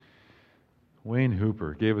Wayne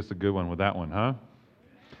Hooper gave us a good one with that one, huh?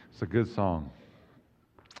 It's a good song.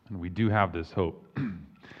 And we do have this hope.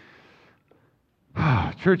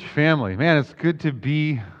 Church family, man, it's good to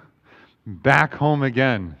be back home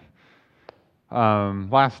again.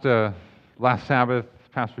 Last Sabbath,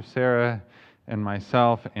 Pastor Sarah and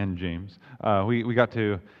myself and James, we got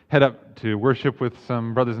to head up to worship with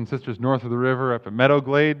some brothers and sisters north of the river up at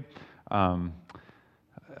Meadowglade.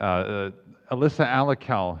 Alyssa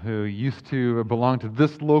Alacal, who used to belong to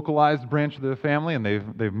this localized branch of the family, and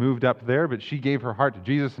they've moved up there, but she gave her heart to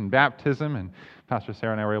Jesus in baptism, and Pastor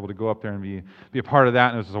Sarah and I were able to go up there and be a part of that,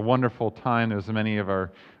 and it was a wonderful time. There was many of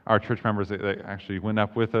our church members that actually went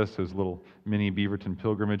up with us. It was a little mini Beaverton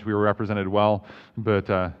pilgrimage. We were represented well, but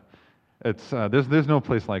there's no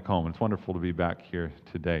place like home. It's wonderful to be back here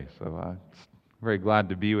today, so very glad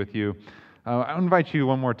to be with you. I invite you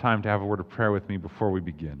one more time to have a word of prayer with me before we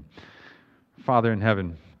begin. Father in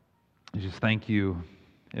heaven, I just thank you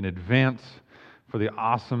in advance for the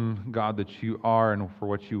awesome God that you are and for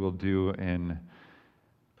what you will do in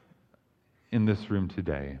this room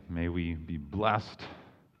today. May we be blessed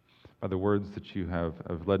by the words that you have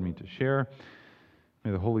led me to share.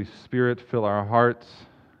 May the Holy Spirit fill our hearts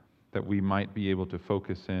that we might be able to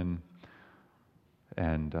focus in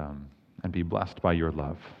and be blessed by your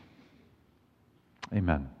love.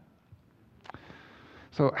 Amen.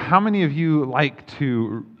 So how many of you like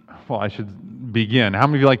to, I should begin. How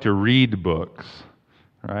many of you like to read books?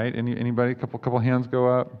 Right? Anybody? A couple hands go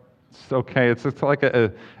up. It's okay. It's like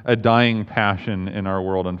a dying passion in our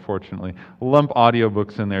world, unfortunately. Lump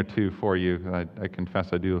audiobooks in there too for you. I confess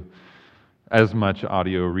I do as much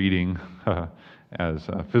audio reading as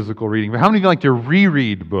physical reading. But how many of you like to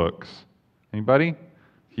reread books? Anybody?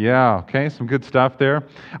 Yeah, okay, some good stuff there.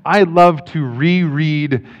 I love to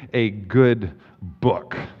reread a good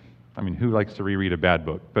book. I mean, who likes to reread a bad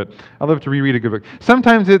book? But I love to reread a good book.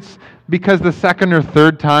 Sometimes it's because the second or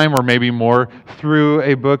third time, or maybe more, through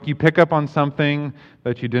a book, you pick up on something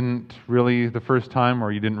that you didn't really the first time,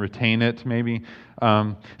 or you didn't retain it, maybe.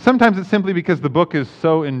 Sometimes it's simply because the book is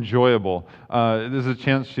so enjoyable. There's a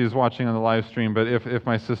chance she's watching on the live stream, but if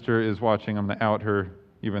my sister is watching, I'm going to out her,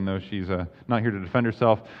 even though she's not here to defend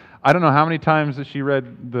herself. I don't know how many times that she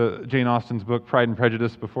read the Jane Austen's book, Pride and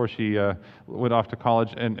Prejudice, before she went off to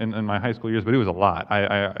college in my high school years, but it was a lot.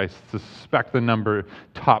 I suspect the number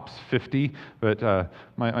tops 50, but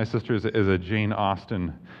my sister is a Jane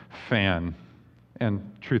Austen fan,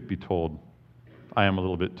 and truth be told, I am a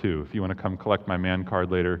little bit too. If you want to come collect my man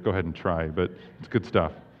card later, go ahead and try, but it's good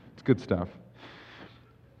stuff. It's good stuff.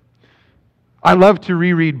 I love to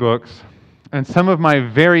reread books. And some of my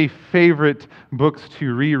very favorite books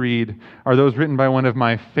to reread are those written by one of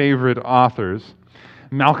my favorite authors,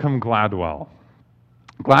 Malcolm Gladwell.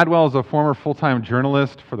 Gladwell is a former full-time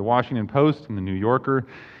journalist for the Washington Post and the New Yorker,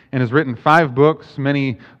 and has written 5 books,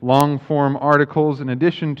 many long-form articles, in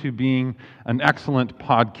addition to being an excellent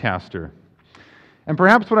podcaster. And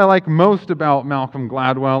perhaps what I like most about Malcolm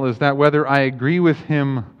Gladwell is that whether I agree with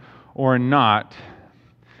him or not,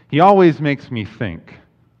 he always makes me think.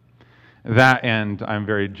 That, and I'm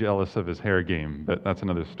very jealous of his hair game, but that's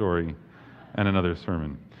another story and another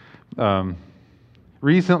sermon.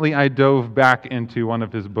 Recently, I dove back into one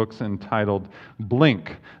of his books entitled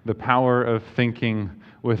Blink, The Power of Thinking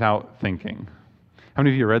Without Thinking. How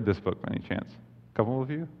many of you read this book by any chance? A couple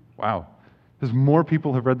of you? Wow. There's more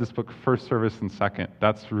people who have read this book first service than second.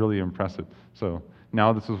 That's really impressive. So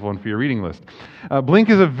now this is one for your reading list. Blink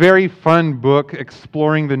is a very fun book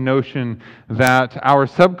exploring the notion that our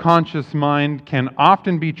subconscious mind can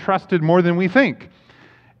often be trusted more than we think,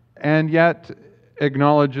 and yet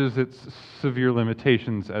acknowledges its severe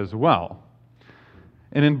limitations as well.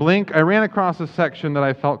 And in Blink, I ran across a section that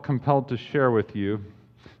I felt compelled to share with you.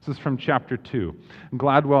 This is from chapter 2.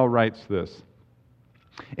 Gladwell writes this: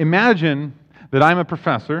 Imagine that I'm a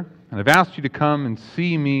professor, and I've asked you to come and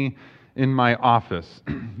see me in my office.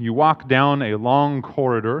 You walk down a long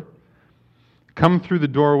corridor, come through the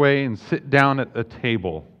doorway, and sit down at a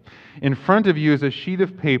table. In front of you is a sheet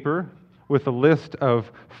of paper with a list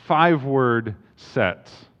of 5-word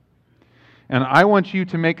sets. And I want you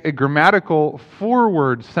to make a grammatical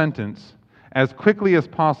 4-word sentence as quickly as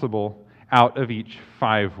possible out of each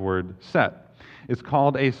 5-word set. It's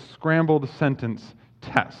called a scrambled sentence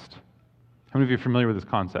test. How many of you are familiar with this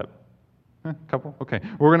concept? A couple? Okay.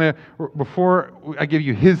 Before I give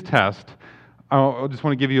you his test, I just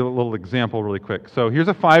want to give you a little example really quick. So here's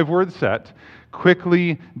a 5-word set.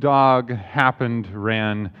 Quickly, dog, happened,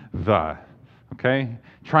 ran, the. Okay?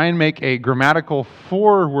 Try and make a grammatical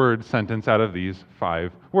 4-word sentence out of these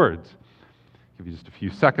 5 words. Give you just a few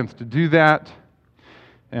seconds to do that.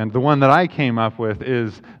 And the one that I came up with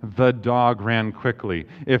is the dog ran quickly.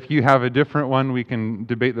 If you have a different one, we can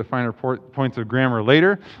debate the finer points of grammar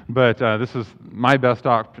later, but this is my best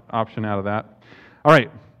option out of that. All right,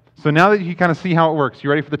 so now that you kind of see how it works, you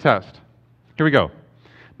ready for the test? Here we go.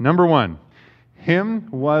 Number 1, him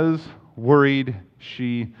was worried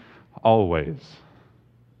she always.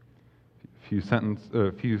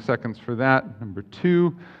 A few seconds for that. Number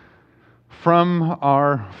 2, from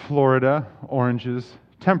our Florida oranges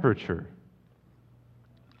temperature.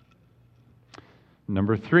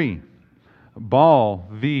 Number 3, ball,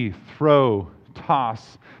 throw,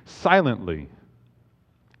 toss silently.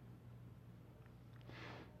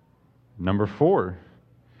 Number 4,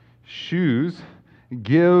 shoes,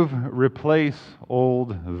 give, replace, old,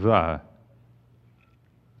 the.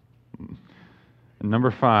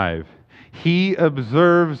 Number 5, he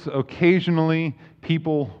observes occasionally,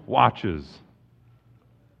 people watches.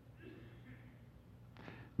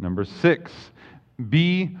 Number 6,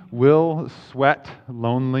 be, will, sweat,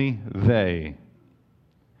 lonely, they.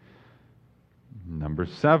 Number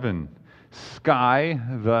 7, sky,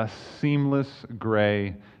 the seamless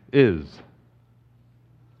gray is.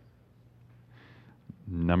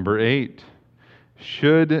 Number 8,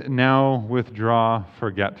 should now withdraw,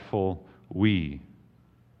 forgetful, we.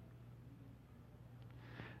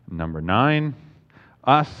 Number 9,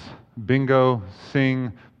 us, bingo,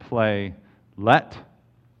 sing, play, let.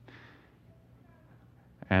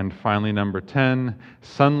 And finally, number 10,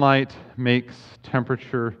 sunlight makes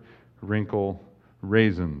temperature, wrinkle,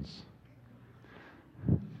 raisins.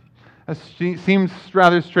 That seems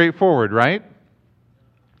rather straightforward, right?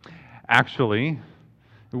 Actually,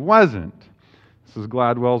 it wasn't. This is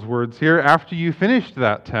Gladwell's words here. After you finished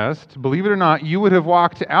that test, believe it or not, you would have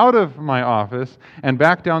walked out of my office and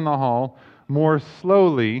back down the hall more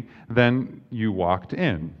slowly than you walked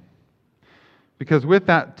in. Because with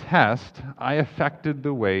that test, I affected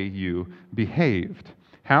the way you behaved.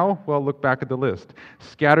 How? Well, look back at the list.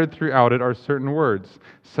 Scattered throughout it are certain words,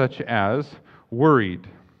 such as worried,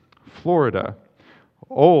 Florida,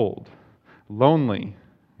 old, lonely,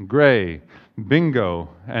 gray, bingo,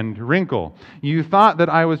 and wrinkle. You thought that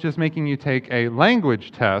I was just making you take a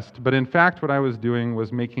language test, but in fact what I was doing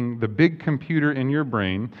was making the big computer in your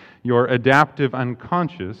brain, your adaptive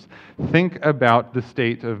unconscious, think about the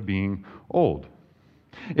state of being old.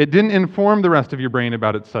 It didn't inform the rest of your brain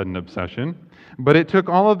about its sudden obsession, but it took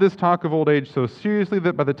all of this talk of old age so seriously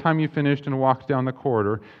that by the time you finished and walked down the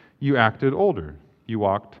corridor, you acted older. You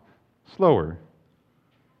walked slower.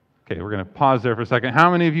 Okay, we're going to pause there for a second.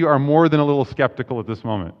 How many of you are more than a little skeptical at this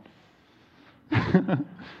moment?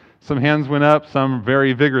 Some hands went up, some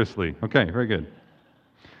very vigorously. Okay, very good.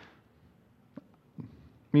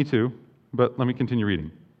 Me too, but let me continue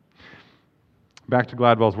reading. Back to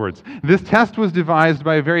Gladwell's words. This test was devised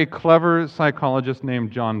by a very clever psychologist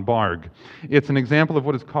named John Bargh. It's an example of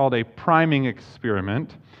what is called a priming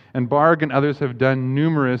experiment, and Bargh and others have done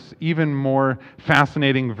numerous, even more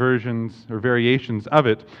fascinating versions or variations of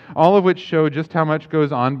it, all of which show just how much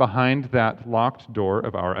goes on behind that locked door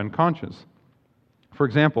of our unconscious. For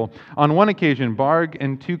example, on one occasion, Bargh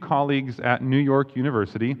and 2 colleagues at New York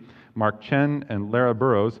University, Mark Chen and Lara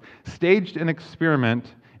Burrows, staged an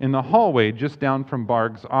experiment in the hallway just down from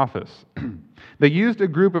Bargh's office. They used a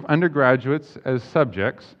group of undergraduates as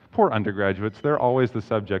subjects. Poor undergraduates, they're always the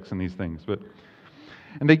subjects in these things.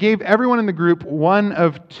 And they gave everyone in the group one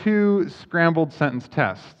of 2 scrambled sentence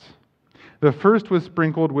tests. The first was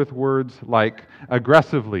sprinkled with words like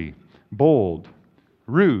aggressively, bold,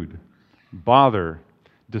 rude, bother,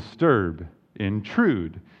 disturb,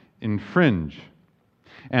 intrude, infringe.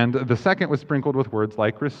 And the second was sprinkled with words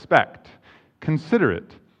like respect,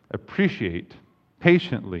 considerate, appreciate,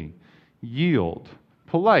 patiently, yield,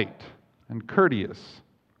 polite, and courteous.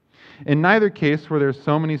 In neither case were there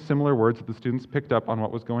so many similar words that the students picked up on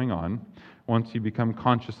what was going on. Once you become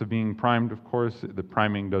conscious of being primed, of course, the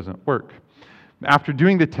priming doesn't work. After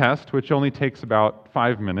doing the test, which only takes about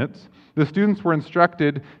 5 minutes, the students were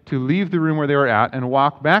instructed to leave the room where they were at and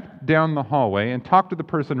walk back down the hallway and talk to the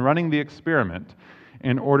person running the experiment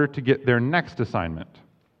in order to get their next assignment.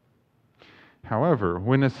 However,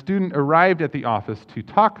 when a student arrived at the office to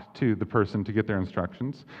talk to the person to get their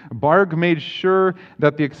instructions, Bargh made sure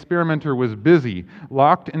that the experimenter was busy,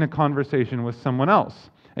 locked in a conversation with someone else,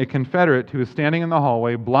 a Confederate who was standing in the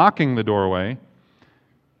hallway, blocking the doorway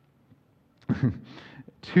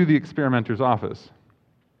to the experimenter's office.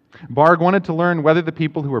 Bargh wanted to learn whether the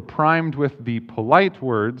people who were primed with the polite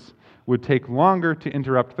words would take longer to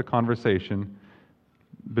interrupt the conversation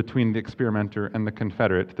between the experimenter and the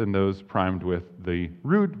Confederate than those primed with the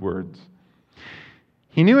rude words.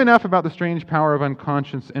 He knew enough about the strange power of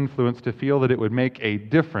unconscious influence to feel that it would make a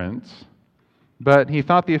difference, but he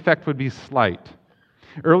thought the effect would be slight.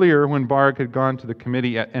 Earlier, when Barg had gone to the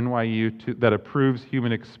committee at NYU that approves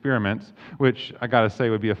human experiments, which I gotta say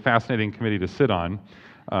would be a fascinating committee to sit on,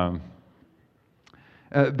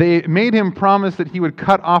 they made him promise that he would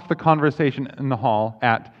cut off the conversation in the hall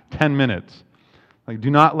at 10 minutes. Like,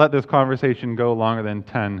 do not let this conversation go longer than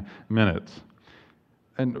 10 minutes.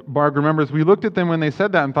 And Barg remembers, we looked at them when they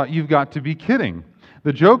said that and thought, you've got to be kidding.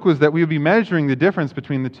 The joke was that we would be measuring the difference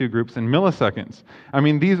between the two groups in milliseconds. I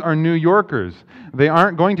mean, these are New Yorkers. They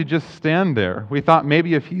aren't going to just stand there. We thought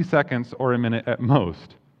maybe a few seconds or a minute at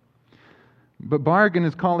most. But Barg and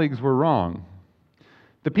his colleagues were wrong.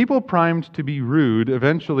 The people primed to be rude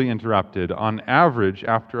eventually interrupted, on average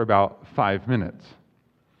after about 5 minutes.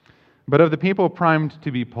 But of the people primed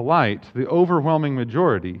to be polite, the overwhelming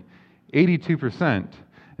majority, 82%,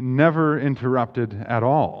 never interrupted at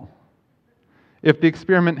all. If the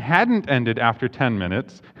experiment hadn't ended after 10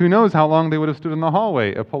 minutes, who knows how long they would have stood in the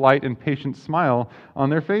hallway, a polite and patient smile on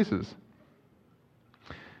their faces.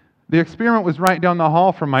 The experiment was right down the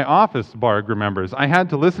hall from my office, Barg remembers. I had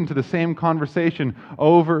to listen to the same conversation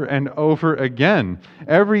over and over again.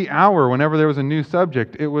 Every hour, whenever there was a new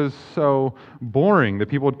subject, it was so boring. The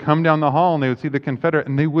people would come down the hall and they would see the Confederate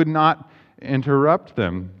and they would not interrupt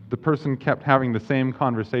them. The person kept having the same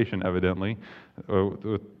conversation, evidently,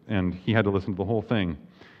 and he had to listen to the whole thing.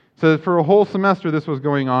 So for a whole semester this was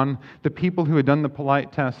going on. The people who had done the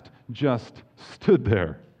polite test just stood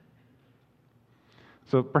there.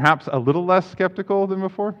 So perhaps a little less skeptical than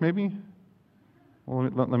before, maybe? Well,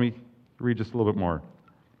 let me read just a little bit more.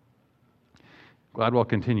 Gladwell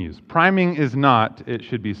continues, priming is not, it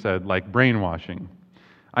should be said, like brainwashing.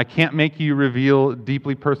 I can't make you reveal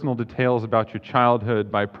deeply personal details about your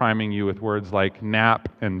childhood by priming you with words like nap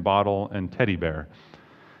and bottle and teddy bear.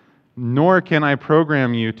 Nor can I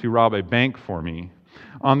program you to rob a bank for me.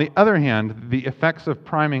 On the other hand, the effects of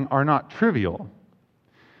priming are not trivial.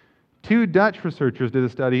 2 Dutch researchers did a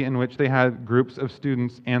study in which they had groups of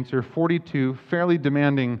students answer 42 fairly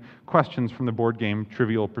demanding questions from the board game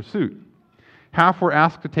Trivial Pursuit. Half were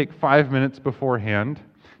asked to take 5 minutes beforehand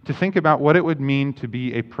to think about what it would mean to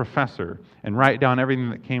be a professor and write down everything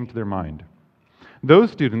that came to their mind. Those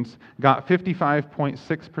students got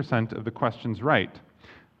 55.6% of the questions right,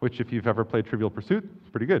 which if you've ever played Trivial Pursuit, is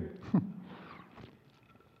pretty good.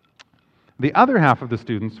 The other half of the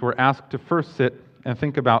students were asked to first sit and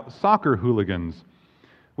think about soccer hooligans,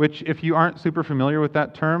 which, if you aren't super familiar with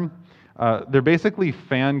that term, they're basically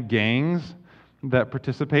fan gangs that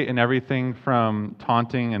participate in everything from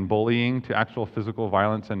taunting and bullying to actual physical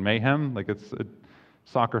violence and mayhem.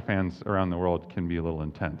 Soccer fans around the world can be a little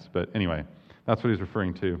intense, but anyway, that's what he's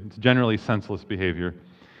referring to. It's generally senseless behavior.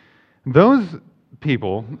 Those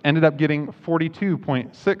people ended up getting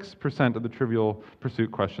 42.6% of the Trivial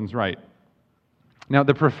Pursuit questions right. Now,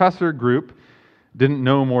 the professor group didn't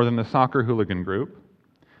know more than the soccer hooligan group.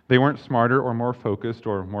 They weren't smarter or more focused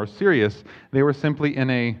or more serious. They were simply in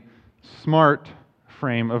a smart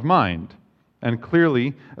frame of mind, and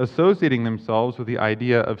clearly associating themselves with the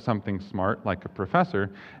idea of something smart, like a professor,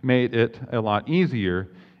 made it a lot easier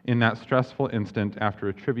in that stressful instant after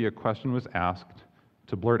a trivia question was asked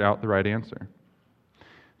to blurt out the right answer.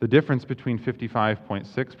 The difference between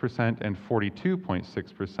 55.6% and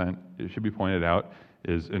 42.6%, it should be pointed out,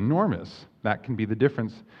 is enormous. That can be the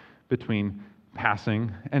difference between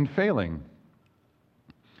passing and failing.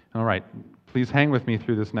 All right, please hang with me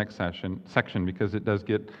through this next section because it does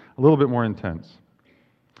get a little bit more intense.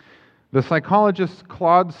 The psychologists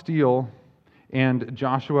Claude Steele and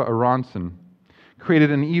Joshua Aronson created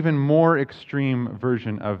an even more extreme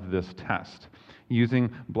version of this test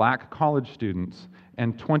using black college students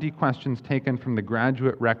and 20 questions taken from the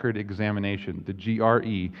Graduate Record Examination, the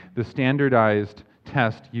GRE, the standardized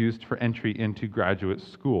test used for entry into graduate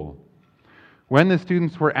school. When the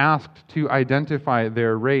students were asked to identify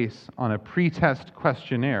their race on a pre-test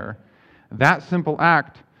questionnaire, that simple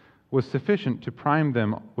act was sufficient to prime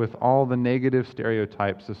them with all the negative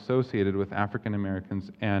stereotypes associated with African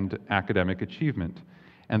Americans and academic achievement.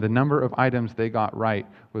 And the number of items they got right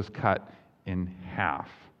was cut in half.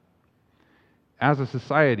 As a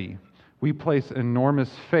society, we place enormous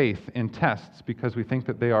faith in tests because we think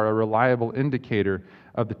that they are a reliable indicator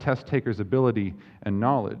of the test taker's ability and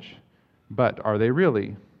knowledge. But are they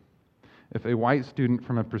really? If a white student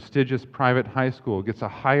from a prestigious private high school gets a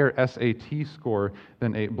higher SAT score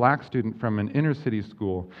than a black student from an inner city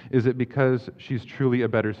school, is it because she's truly a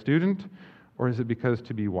better student? Or is it because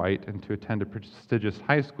to be white and to attend a prestigious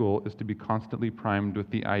high school is to be constantly primed with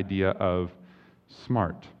the idea of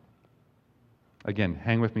smart? Again,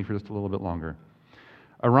 hang with me for just a little bit longer.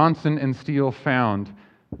 Aronson and Steele found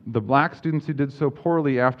the black students who did so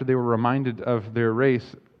poorly after they were reminded of their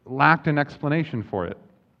race lacked an explanation for it.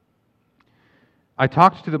 I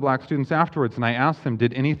talked to the black students afterwards and I asked them,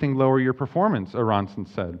 did anything lower your performance? Aronson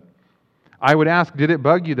said. I would ask, did it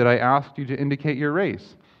bug you that I asked you to indicate your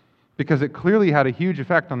race? Because it clearly had a huge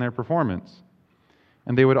effect on their performance.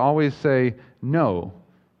 And they would always say, no,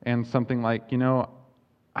 and something like,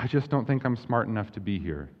 I just don't think I'm smart enough to be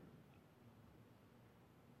here.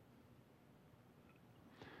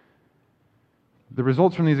 The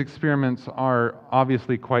results from these experiments are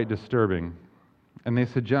obviously quite disturbing, and they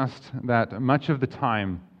suggest that much of the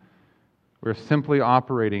time we're simply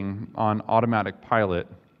operating on automatic pilot,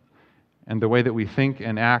 and the way that we think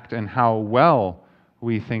and act and how well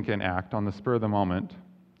we think and act on the spur of the moment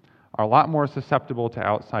are a lot more susceptible to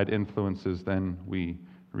outside influences than we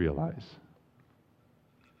realize.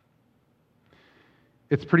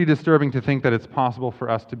 It's pretty disturbing to think that it's possible for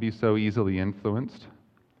us to be so easily influenced,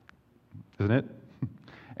 isn't it?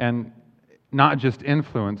 And not just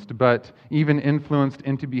influenced, but even influenced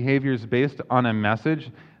into behaviors based on a message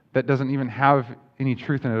that doesn't even have any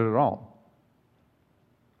truth in it at all.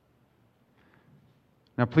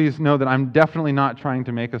 Now, please know that I'm definitely not trying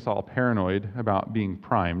to make us all paranoid about being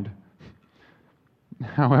primed.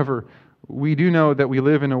 However, we do know that we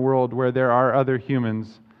live in a world where there are other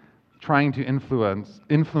humans trying to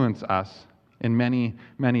influence us in many,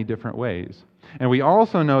 many different ways. And we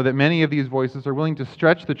also know that many of these voices are willing to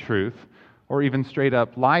stretch the truth or even straight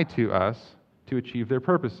up lie to us to achieve their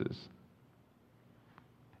purposes.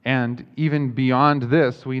 And even beyond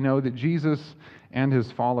this, we know that Jesus and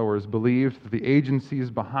his followers believed that the agencies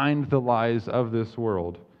behind the lies of this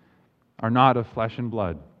world are not of flesh and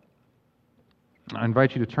blood. I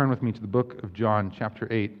invite you to turn with me to the book of John, chapter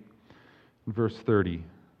 8, verse 30.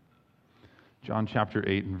 John chapter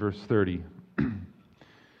 8 and verse 30.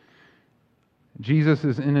 Jesus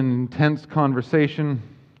is in an intense conversation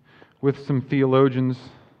with some theologians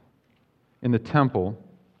in the temple,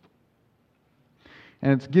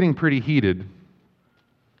 and it's getting pretty heated.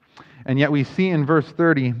 And yet we see in verse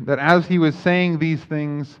 30 that as he was saying these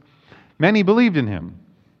things, many believed in him.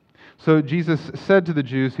 So Jesus said to the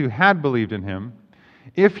Jews who had believed in him,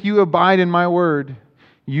 "If you abide in my word,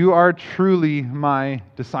 you are truly my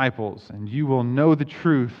disciples, and you will know the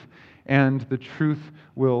truth, and the truth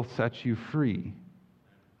will set you free."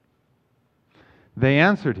 They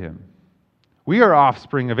answered him, "We are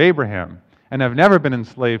offspring of Abraham, and have never been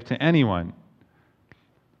enslaved to anyone."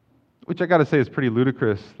 Which I got to say is pretty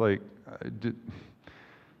ludicrous. For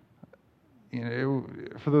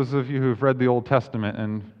those of you who've read the Old Testament,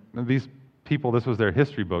 and these people, this was their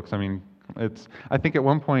history books. I mean, I think at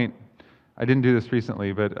one point, I didn't do this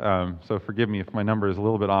recently, but so forgive me if my number is a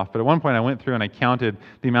little bit off. But at one point, I went through and I counted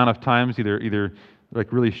the amount of times, either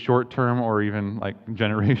like really short term or even like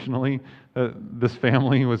generationally, this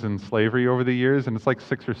family was in slavery over the years, and it's like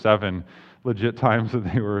 6 or 7 legit times that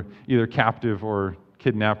they were either captive or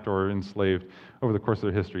kidnapped or enslaved over the course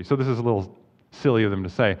of their history. So this is a little silly of them to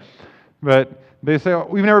say. But they say, "Oh,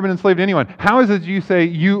 we've never been enslaved to anyone. How is it you say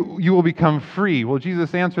you will become free?" Well,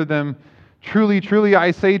 Jesus answered them, "Truly, truly,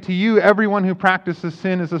 I say to you, everyone who practices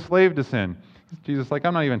sin is a slave to sin." Jesus is like,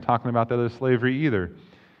 I'm not even talking about the other slavery either.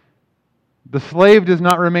 The slave does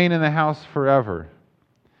not remain in the house forever.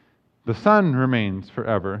 The Son remains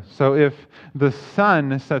forever. So if the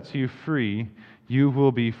Son sets you free, you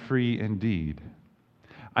will be free indeed.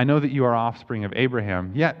 I know that you are offspring of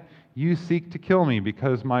Abraham, yet you seek to kill me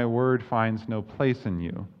because my word finds no place in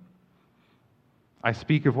you. I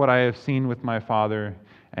speak of what I have seen with my Father,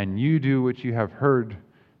 and you do what you have heard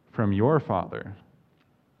from your father.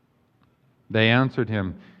 They answered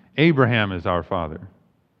him, "Abraham is our father."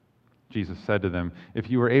 Jesus said to them, "If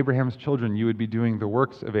you were Abraham's children, you would be doing the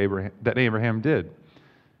works of Abraham that Abraham did.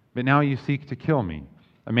 But now you seek to kill me,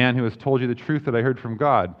 a man who has told you the truth that I heard from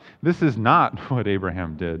God. This is not what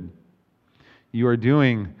Abraham did. You are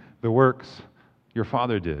doing the works your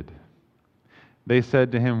father did." They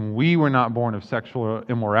said to him, "We were not born of sexual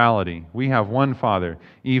immorality. We have one Father,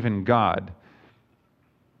 even God."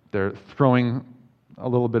 They're throwing a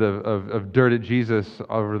little bit of dirt at Jesus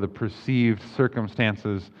over the perceived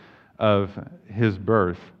circumstances of his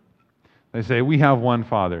birth. They say, "We have one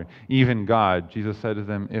Father, even God." Jesus said to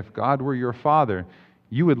them, "If God were your Father,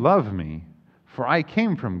 you would love me, for I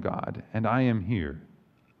came from God, and I am here.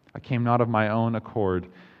 I came not of my own accord,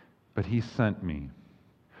 but he sent me.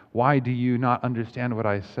 Why do you not understand what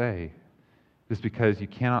I say? It is because you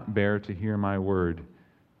cannot bear to hear my word.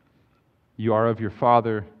 You are of your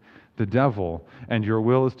father, the devil, and your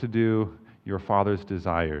will is to do your father's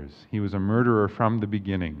desires. He was a murderer from the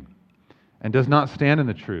beginning and does not stand in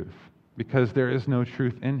the truth, because there is no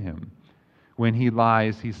truth in him. When he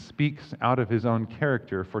lies, he speaks out of his own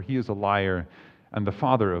character, for he is a liar and the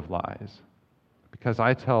father of lies. Because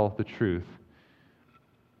I tell the truth,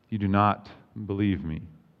 you do not believe me.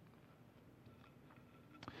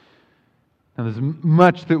 Now, there's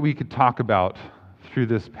much that we could talk about through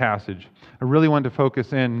this passage. I really want to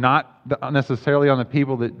focus in not necessarily on the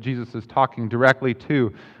people that Jesus is talking directly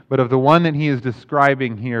to, but of the one that he is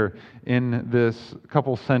describing here in this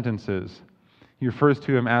couple sentences. He refers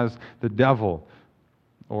to him as the devil,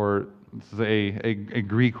 or this is a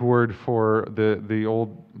Greek word for the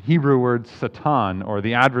old Hebrew word Satan, or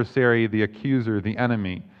the adversary, the accuser, the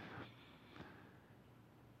enemy.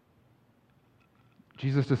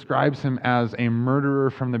 Jesus describes him as a murderer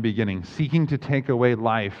from the beginning, seeking to take away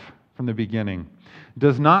life from the beginning.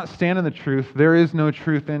 Does not stand in the truth, there is no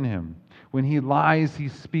truth in him. When he lies, he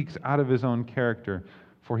speaks out of his own character,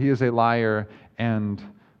 for he is a liar and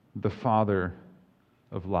the father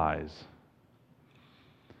of lies.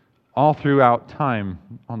 All throughout time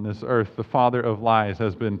on this earth, the father of lies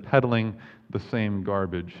has been peddling the same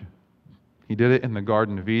garbage. He did it in the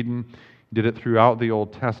Garden of Eden. He did it throughout the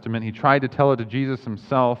Old Testament. He tried to tell it to Jesus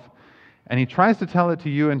himself, and he tries to tell it to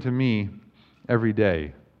you and to me every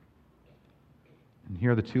day. And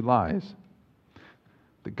here are the two lies.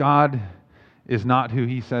 That God is not who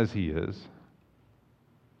he says he is,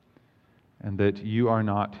 and that you are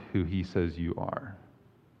not who he says you are.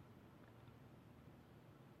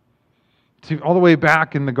 See, all the way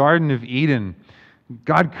back in the Garden of Eden,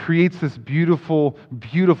 God creates this beautiful,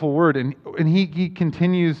 beautiful word, and he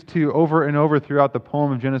continues to, over and over throughout the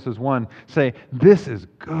poem of Genesis 1, say, this is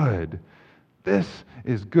good. This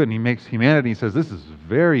is good. And he makes humanity, he says, this is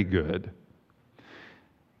very good.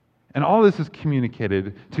 And all this is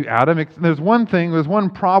communicated to Adam. There's one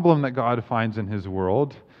problem that God finds in his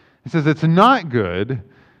world. He says it's not good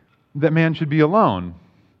that man should be alone.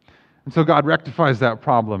 And so God rectifies that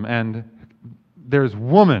problem, and there's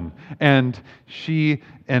woman, and she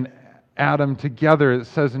and Adam together, it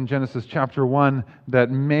says in Genesis chapter 1 that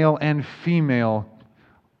male and female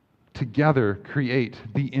together create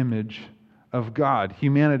the image of God.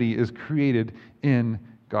 Humanity is created in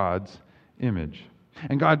God's image.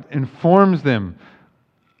 And God informs them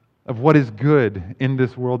of what is good in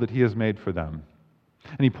this world that he has made for them.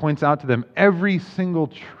 And he points out to them every single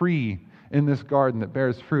tree in this garden that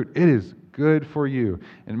bears fruit, it is good for you.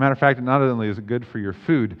 And as a matter of fact, not only is it good for your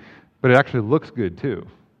food, but it actually looks good too.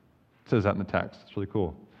 It says that in the text. It's really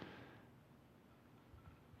cool.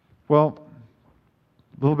 Well,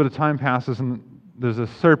 a little bit of time passes, and there's a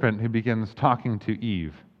serpent who begins talking to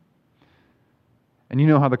Eve. And you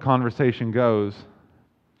know how the conversation goes.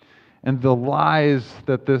 And the lies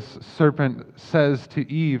that this serpent says to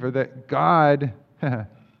Eve are that God,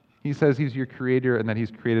 he says he's your creator and that he's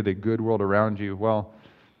created a good world around you. Well,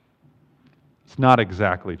 it's not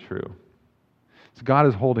exactly true. So God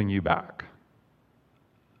is holding you back.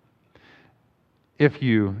 If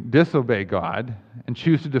you disobey God and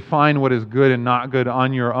choose to define what is good and not good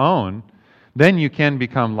on your own, then you can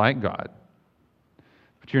become like God.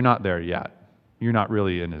 But you're not there yet. You're not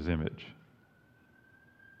really in his image.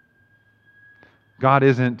 God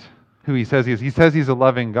isn't who he says he is. He says he's a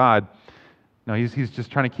loving God. No, he's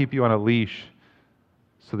just trying to keep you on a leash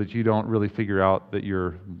so that you don't really figure out that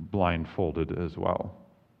you're blindfolded as well.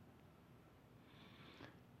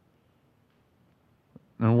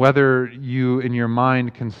 And whether you in your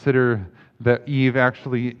mind consider that Eve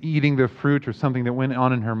actually eating the fruit or something that went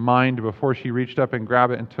on in her mind before she reached up and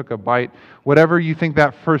grabbed it and took a bite, whatever you think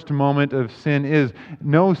that first moment of sin is,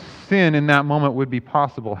 no sin in that moment would be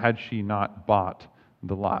possible had she not bought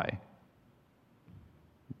the lie.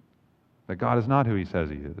 That God is not who he says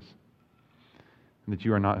he is. And that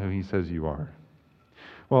you are not who he says you are.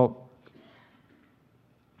 Well,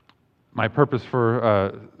 my purpose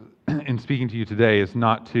for in speaking to you today is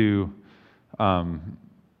not to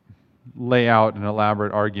lay out an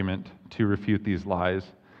elaborate argument to refute these lies.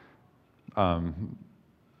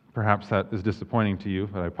 Perhaps that is disappointing to you,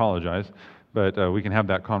 but I apologize. But we can have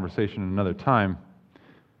that conversation another time.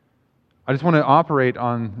 I just want to operate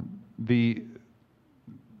on the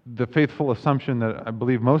faithful assumption that I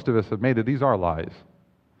believe most of us have made, that these are lies.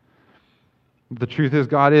 The truth is,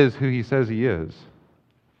 God is who he says he is.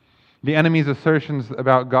 The enemy's assertions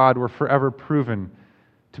about God were forever proven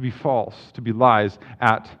to be false, to be lies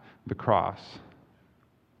at the cross.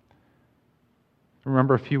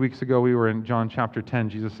 Remember a few weeks ago we were in John chapter 10.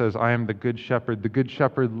 Jesus says, I am the good shepherd. The good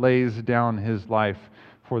shepherd lays down his life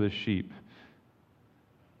for the sheep.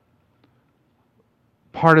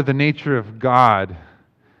 part of the nature of God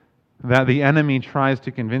that the enemy tries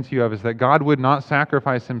to convince you of is that God would not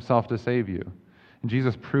sacrifice himself to save you. And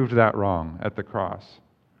Jesus proved that wrong at the cross.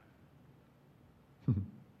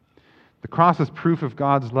 The cross is proof of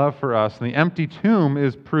God's love for us, and the empty tomb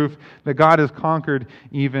is proof that God has conquered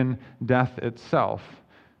even death itself,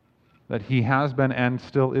 that he has been and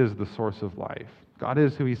still is the source of life. God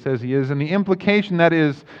is who he says he is, and the implication that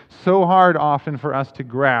is so hard often for us to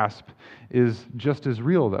grasp is just as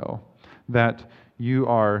real, though, that you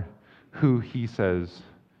are who he says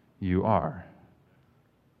you are.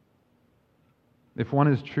 If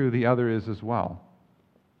one is true, the other is as well.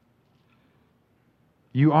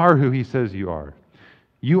 You are who he says you are.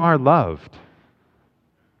 You are loved.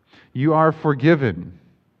 You are forgiven.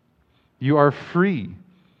 You are free.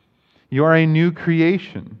 You are a new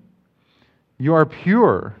creation. You are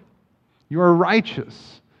pure. You are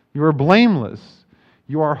righteous. You are blameless.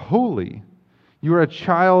 You are holy. You are a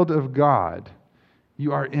child of God.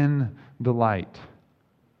 You are in the light.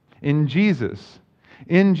 In Jesus,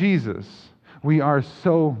 we are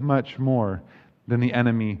so much more than the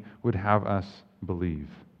enemy would have us believe.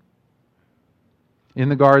 In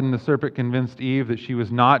the garden, the serpent convinced Eve that she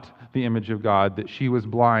was not the image of God, that she was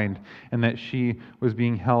blind, and that she was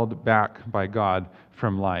being held back by God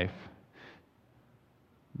from life.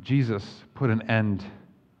 Jesus put an end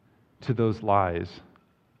to those lies.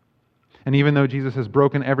 And even though Jesus has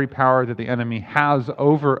broken every power that the enemy has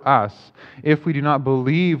over us, if we do not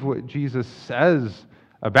believe what Jesus says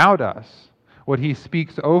about us, what he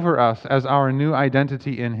speaks over us as our new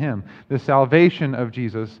identity in him, the salvation of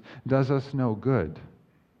Jesus does us no good.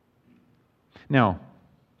 Now,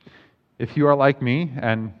 if you are like me,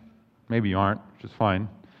 and maybe you aren't, which is fine,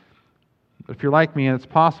 but if you're like me, and it's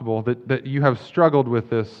possible that you have struggled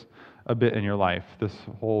with this a bit in your life, this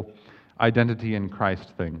whole identity in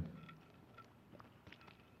Christ thing.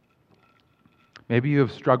 Maybe you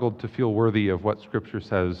have struggled to feel worthy of what Scripture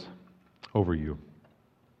says over you.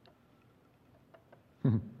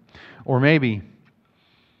 Or maybe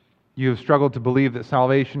you have struggled to believe that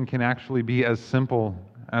salvation can actually be as simple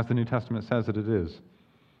as the New Testament says that it is.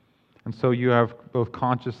 And so you have both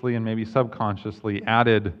consciously and maybe subconsciously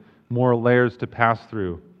added more layers to pass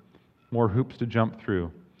through, more hoops to jump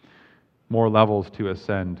through, more levels to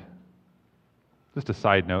ascend. Just a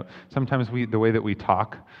side note, sometimes the way that we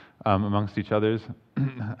talk amongst each others,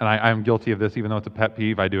 and I'm guilty of this, even though it's a pet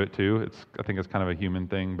peeve, I do it too. I think it's kind of a human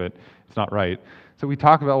thing, but it's not right. So we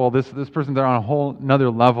talk about, well, this person, they're on a whole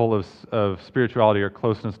another level of spirituality or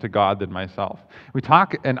closeness to God than myself. We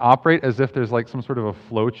talk and operate as if there's like some sort of a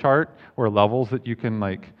flow chart or levels that you can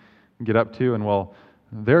like get up to, and well,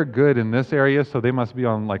 they're good in this area, so they must be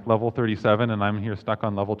on like level 37, and I'm here stuck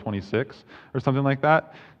on level 26, or something like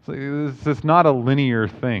that. So it's not a linear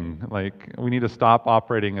thing. Like, we need to stop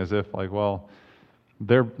operating as if like, well,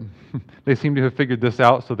 they seem to have figured this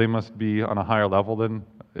out, so they must be on a higher level than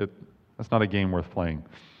it. That's not a game worth playing.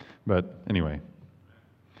 But anyway.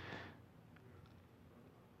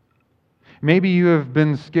 Maybe you have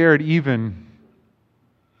been scared even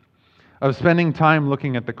of spending time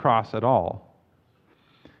looking at the cross at all,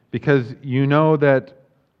 because you know that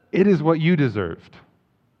it is what you deserved.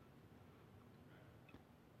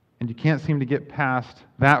 And you can't seem to get past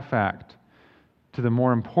that fact to the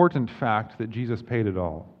more important fact that Jesus paid it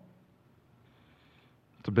all.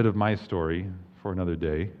 It's a bit of my story for another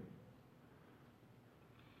day.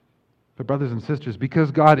 But brothers and sisters,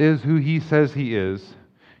 because God is who he says he is,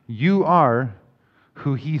 you are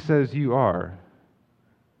who he says you are.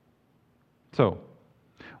 So,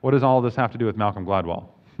 what does all of this have to do with Malcolm Gladwell?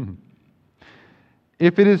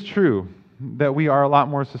 If it is true that we are a lot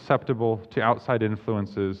more susceptible to outside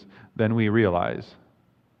influences than we realize,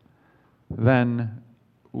 then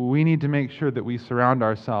we need to make sure that we surround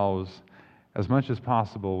ourselves as much as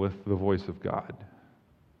possible with the voice of God.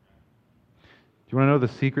 Do you want to know the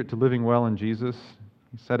secret to living well in Jesus?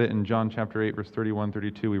 He said it in John chapter 8, verse 31,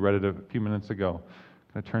 32. We read it a few minutes ago.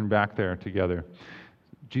 I'm going to turn back there together.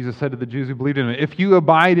 Jesus said to the Jews who believed in him, "If you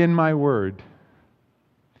abide in my word,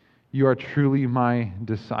 you are truly my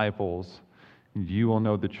disciples. You will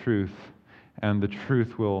know the truth, and the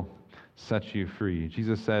truth will set you free."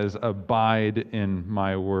 Jesus says, abide in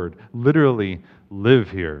my word. Literally, live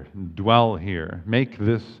here, dwell here, make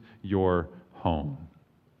this your home.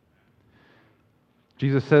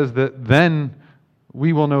 Jesus says that then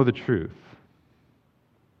we will know the truth.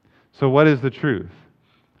 So what is the truth?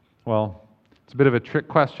 Well, it's a bit of a trick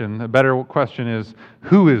question. A better question is,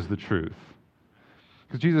 who is the truth?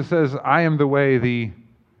 Because Jesus says, I am the way, the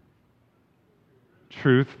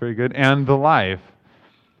truth, very good, and the life.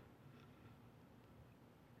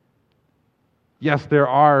 yes, there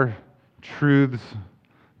are truths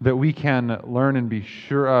that we can learn and be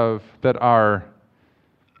sure of that are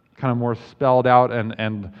kind of more spelled out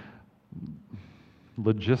and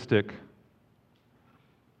logistic.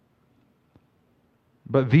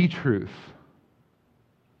 But the truth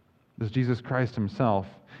is Jesus Christ himself.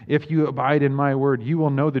 If you abide in my word, you will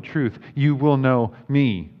know the truth. You will know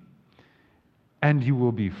me. And you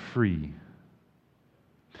will be free.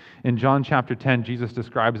 In John chapter 10, Jesus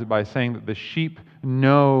describes it by saying that the sheep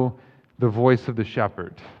know the voice of the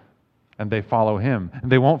shepherd, and they follow him.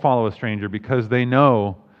 And they won't follow a stranger because they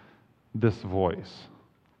know this voice.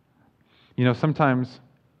 You know, sometimes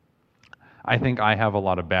I think I have a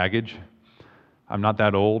lot of baggage. I'm not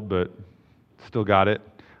that old, but still got it.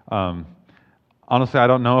 Honestly, I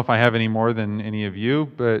don't know if I have any more than any of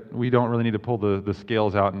you, but we don't really need to pull the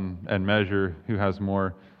scales out and measure who has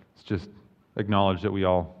more. It's just acknowledge that we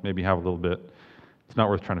all maybe have a little bit. It's not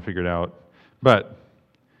worth trying to figure it out. But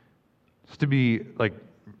just to be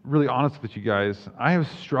really honest with you guys, I have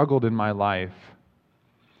struggled in my life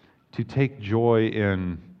to take joy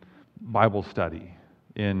in Bible study,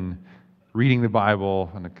 in reading the Bible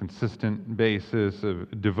on a consistent basis,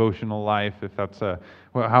 of devotional life, if that's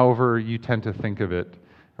however you tend to think of it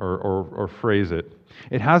or phrase it.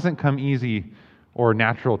 It hasn't come easy or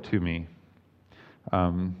natural to me.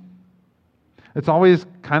 It's always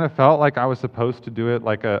kind of felt like I was supposed to do it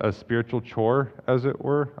like a spiritual chore, as it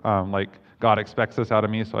were. Like God expects this out of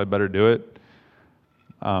me, so I better do it.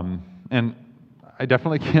 And I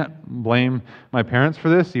definitely can't blame my parents for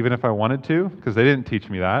this, even if I wanted to, because they didn't teach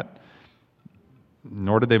me that.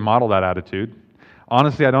 Nor did they model that attitude.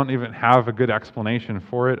 Honestly, I don't even have a good explanation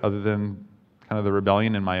for it other than kind of the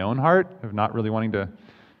rebellion in my own heart of not really wanting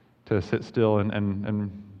to sit still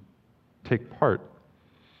and take part.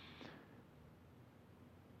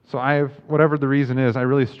 So whatever the reason is, I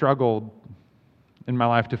really struggled in my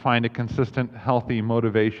life to find a consistent, healthy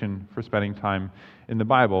motivation for spending time in the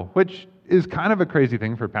Bible, which is kind of a crazy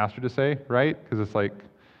thing for a pastor to say, right? Because it's like,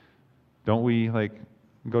 don't we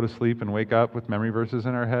go to sleep and wake up with memory verses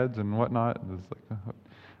in our heads and whatnot? It's like,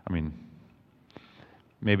 I mean,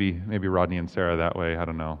 maybe Rodney and Sarah that way. I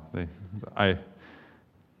don't know. I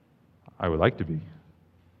would like to be.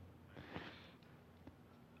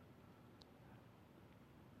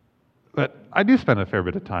 But I do spend a fair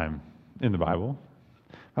bit of time in the Bible.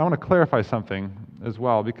 I want to clarify something as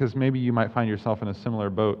well, because maybe you might find yourself in a similar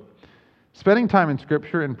boat. Spending time in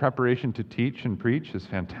Scripture in preparation to teach and preach is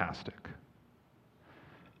fantastic.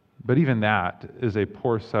 But even that is a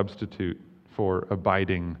poor substitute for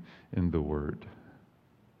abiding in the Word.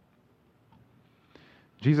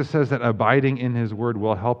 Jesus says that abiding in His Word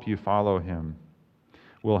will help you follow Him,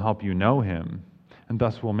 will help you know Him, and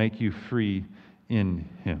thus will make you free in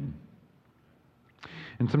Him.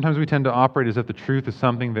 And sometimes we tend to operate as if the truth is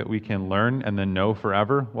something that we can learn and then know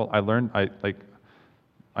forever. Well, I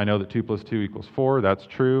know that 2 + 2 = 4. That's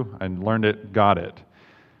true. I learned it, got it.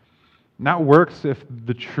 And that works if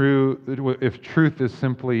truth is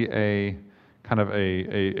simply a kind of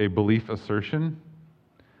a belief assertion.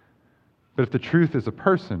 But if the truth is a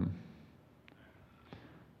person, it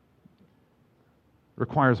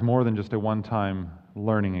requires more than just a one-time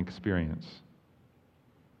learning experience.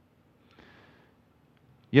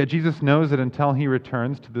 Yet Jesus knows that until He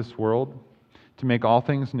returns to this world to make all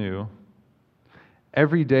things new,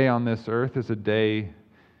 every day on this earth is a day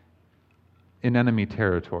in enemy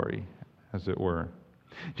territory, as it were.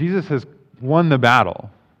 Jesus has won the battle.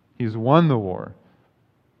 He's won the war.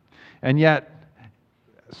 And yet,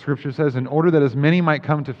 Scripture says, in order that as many might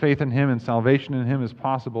come to faith in Him and salvation in Him as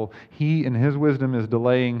possible, He, in His wisdom, is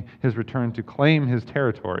delaying His return to claim His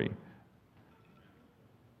territory.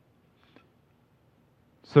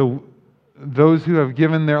 So those who have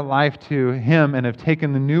given their life to Him and have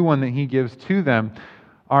taken the new one that He gives to them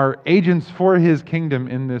are agents for His kingdom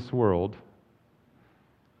in this world,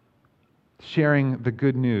 sharing the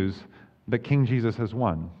good news that King Jesus has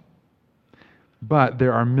won. But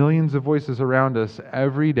there are millions of voices around us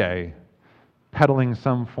every day peddling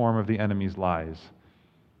some form of the enemy's lies,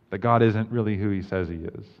 that God isn't really who He says He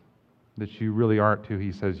is, that you really aren't who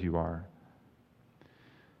He says you are.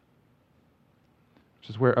 Which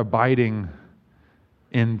is where abiding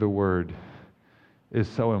in the Word is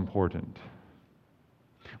so important.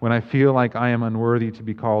 When I feel like I am unworthy to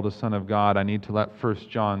be called a son of God, I need to let 1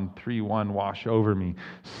 John 3:1 wash over me.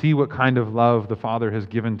 See what kind of love the Father has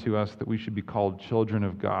given to us that we should be called children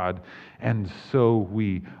of God, and so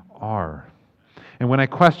we are. And when I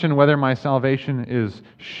question whether my salvation is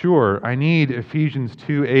sure, I need Ephesians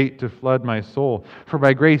 2:8 to flood my soul. For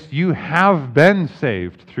by grace you have been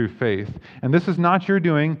saved through faith. And this is not your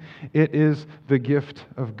doing, it is the gift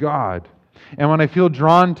of God. And when I feel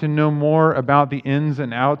drawn to know more about the ins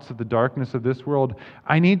and outs of the darkness of this world,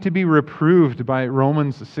 I need to be reproved by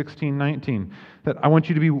Romans 16:19. That I want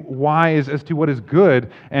you to be wise as to what is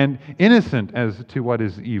good and innocent as to what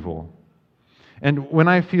is evil. And when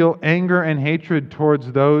I feel anger and hatred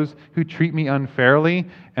towards those who treat me unfairly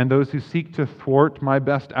and those who seek to thwart my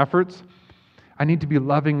best efforts, I need to be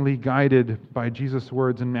lovingly guided by Jesus'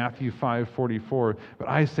 words in Matthew 5:44. But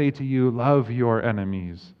I say to you, love your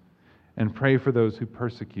enemies and pray for those who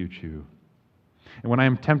persecute you. And when I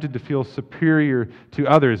am tempted to feel superior to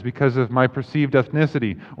others because of my perceived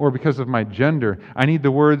ethnicity or because of my gender, I need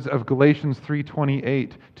the words of Galatians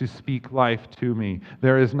 3:28 to speak life to me.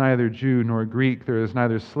 There is neither Jew nor Greek, there is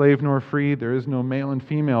neither slave nor free, there is no male and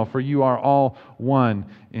female, for you are all one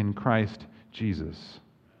in Christ Jesus.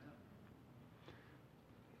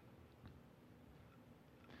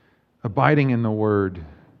 Abiding in the Word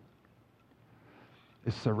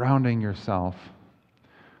is surrounding yourself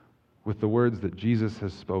with the words that Jesus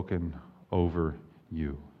has spoken over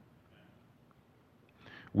you.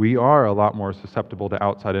 We are a lot more susceptible to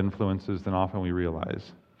outside influences than often we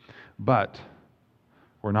realize, but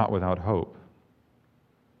we're not without hope.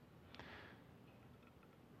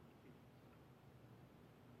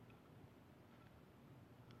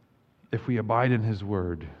 If we abide in His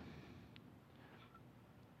Word,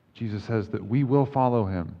 Jesus says that we will follow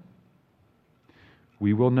Him,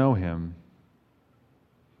 we will know Him,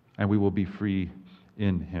 and we will be free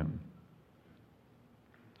in Him.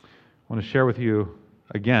 I want to share with you,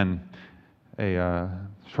 again, a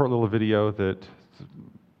short little video that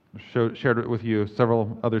shared it with you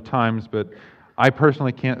several other times, but I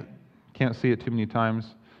personally can't see it too many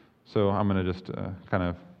times, so I'm going to just kind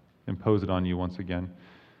of impose it on you once again.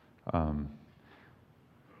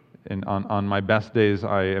 And on my best days,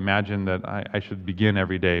 I imagine that I should begin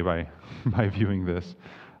every day by viewing this.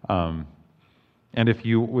 And if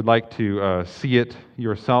you would like to see it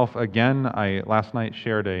yourself again, I last night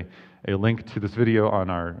shared a link to this video on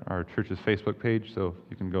our church's Facebook page, so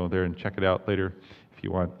you can go there and check it out later if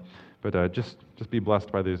you want. But just be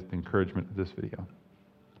blessed by the encouragement of this video.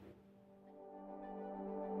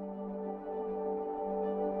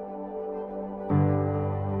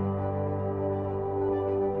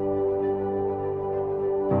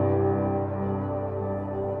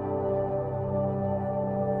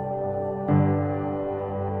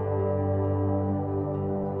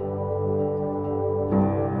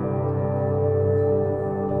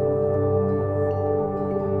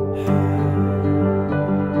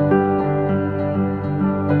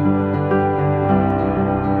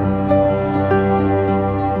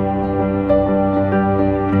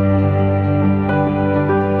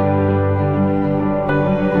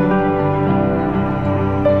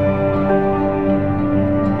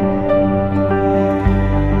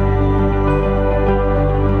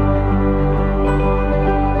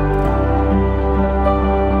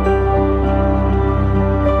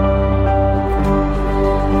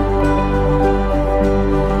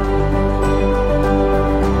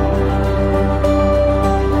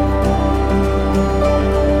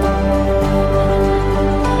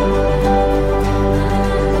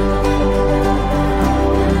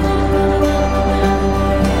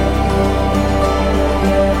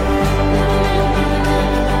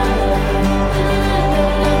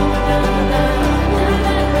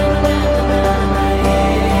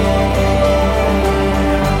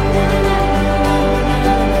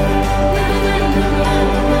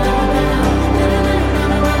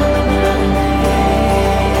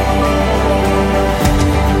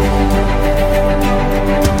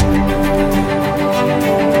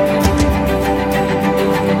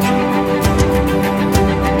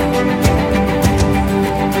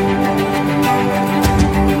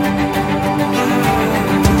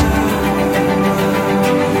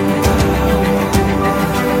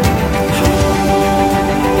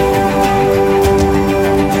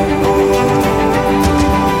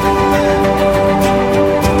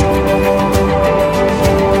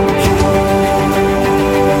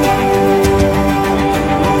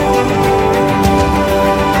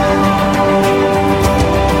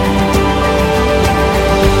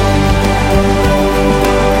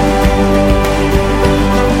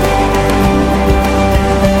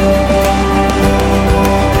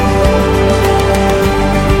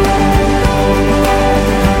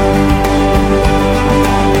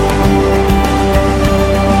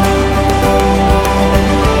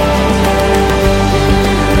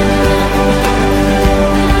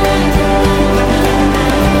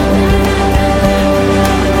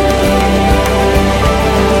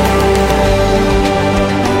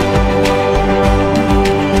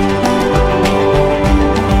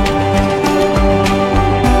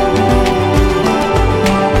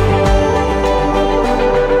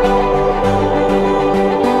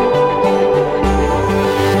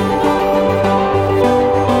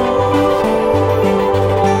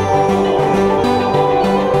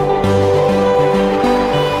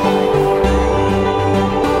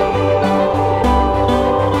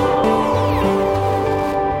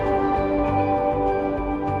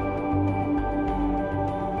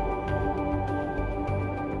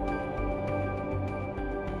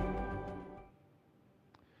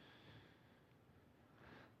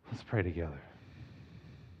 Let's pray together.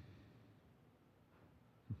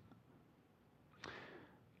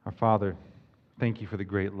 Our Father, thank you for the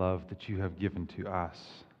great love that you have given to us.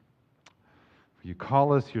 For you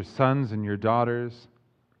call us your sons and your daughters,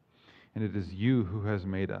 and it is you who has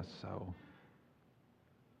made us so.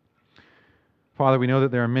 Father, we know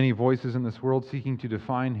that there are many voices in this world seeking to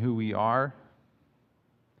define who we are.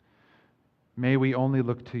 May we only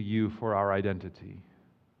look to you for our identity.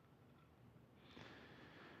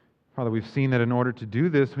 Father, we've seen that in order to do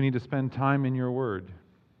this, we need to spend time in your word.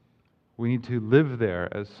 We need to live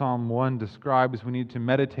there, as Psalm 1 describes. We need to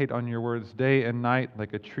meditate on your words day and night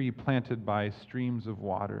like a tree planted by streams of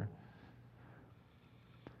water.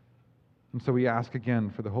 And so we ask again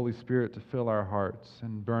for the Holy Spirit to fill our hearts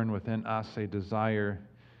and burn within us a desire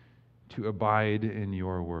to abide in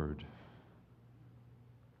your word.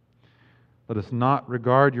 Let us not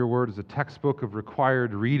regard your word as a textbook of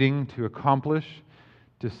required reading to accomplish,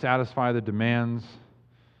 to satisfy the demands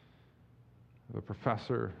of a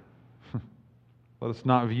professor. Let us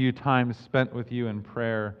not view time spent with you in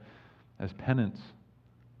prayer as penance,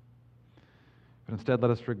 but instead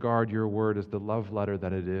let us regard your word as the love letter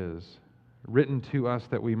that it is, written to us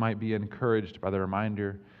that we might be encouraged by the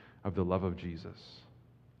reminder of the love of Jesus.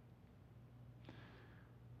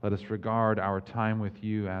 Let us regard our time with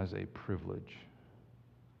you as a privilege.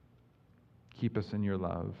 Keep us in your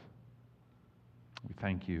love. We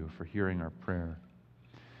thank you for hearing our prayer.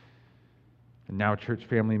 And now, church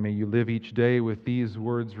family, may you live each day with these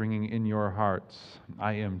words ringing in your hearts.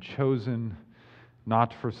 I am chosen,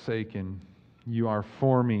 not forsaken. You are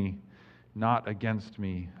for me, not against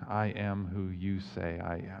me. I am who you say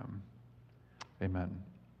I am. Amen.